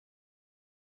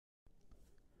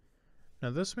Now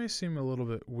this may seem a little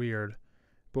bit weird,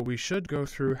 but we should go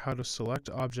through how to select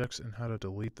objects and how to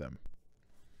delete them.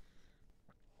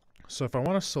 So if I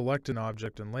want to select an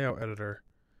object in LayoutEditor,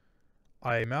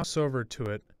 I mouse over to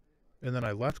it, and then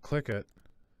I left click it.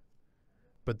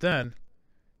 But then,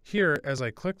 here, as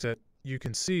I clicked it, you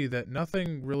can see that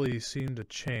nothing really seemed to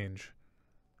change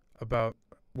about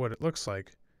what it looks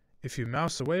like. If you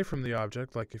mouse away from the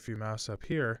object, like if you mouse up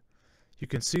here, you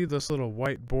can see this little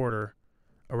white border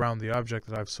around the object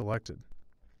that I've selected.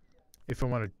 If I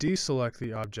want to deselect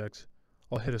the object,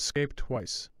 I'll hit escape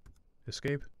twice.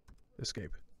 Escape,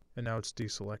 escape, and now it's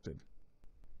deselected.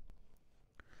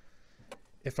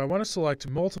 If I want to select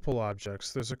multiple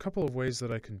objects, there's a couple of ways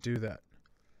that I can do that.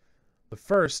 The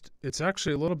first, it's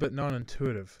actually a little bit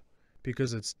non-intuitive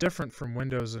because it's different from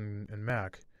Windows and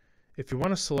Mac. If you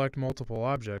want to select multiple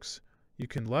objects, you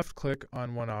can left-click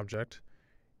on one object,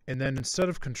 and then instead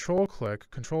of control-click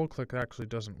actually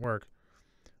doesn't work,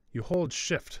 you hold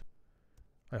Shift.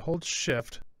 I hold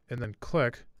Shift and then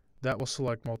click, that will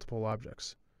select multiple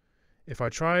objects. If I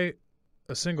try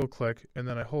a single click and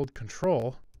then I hold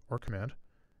Control or Command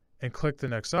and click the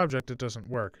next object, it doesn't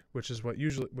work, which is what you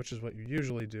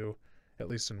usually do, at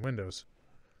least in Windows.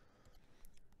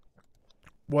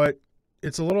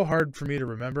 It's a little hard for me to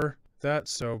remember that,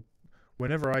 so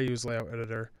whenever I use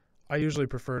LayoutEditor, I usually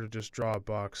prefer to just draw a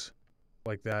box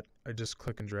like that. I just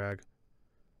click and drag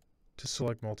to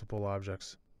select multiple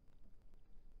objects.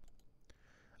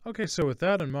 Okay, so with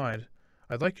that in mind,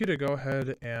 I'd like you to go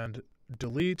ahead and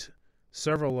delete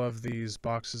several of these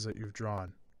boxes that you've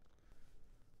drawn.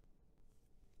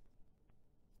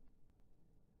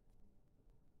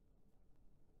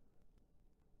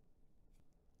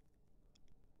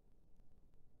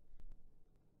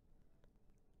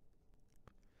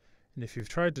 And if you've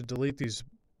tried to delete these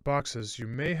boxes, you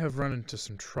may have run into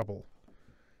some trouble.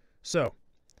 So,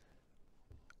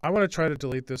 I want to try to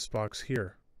delete this box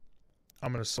here.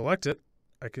 I'm going to select it.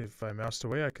 If I moused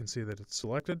away, I can see that it's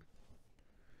selected.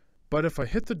 But if I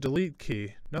hit the delete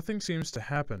key, nothing seems to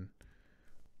happen.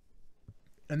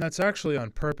 And that's actually on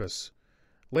purpose.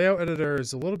 LayoutEditor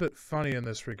is a little bit funny in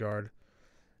this regard.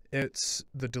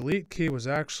 The delete key was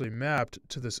actually mapped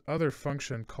to this other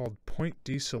function called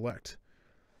pointDeselect,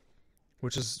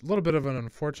 which is a little bit of an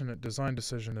unfortunate design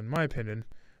decision in my opinion,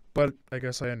 but I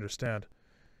guess I understand.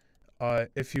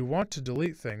 If you want to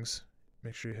delete things,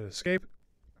 make sure you hit escape.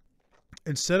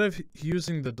 Instead of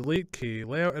using the delete key,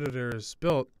 LayoutEditor is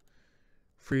built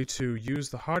for you to use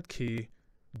the hotkey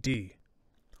D.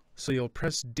 So you'll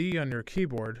press D on your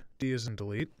keyboard, D as in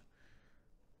delete,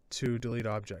 to delete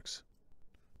objects.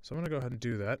 So I'm going to go ahead and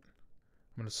do that.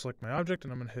 I'm going to select my object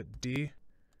and I'm going to hit D.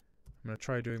 I'm going to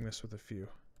try doing this with a few. You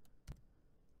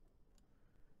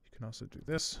can also do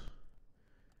this.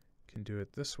 You can do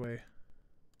it this way.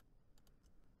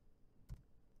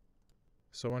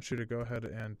 So I want you to go ahead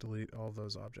and delete all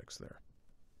those objects there.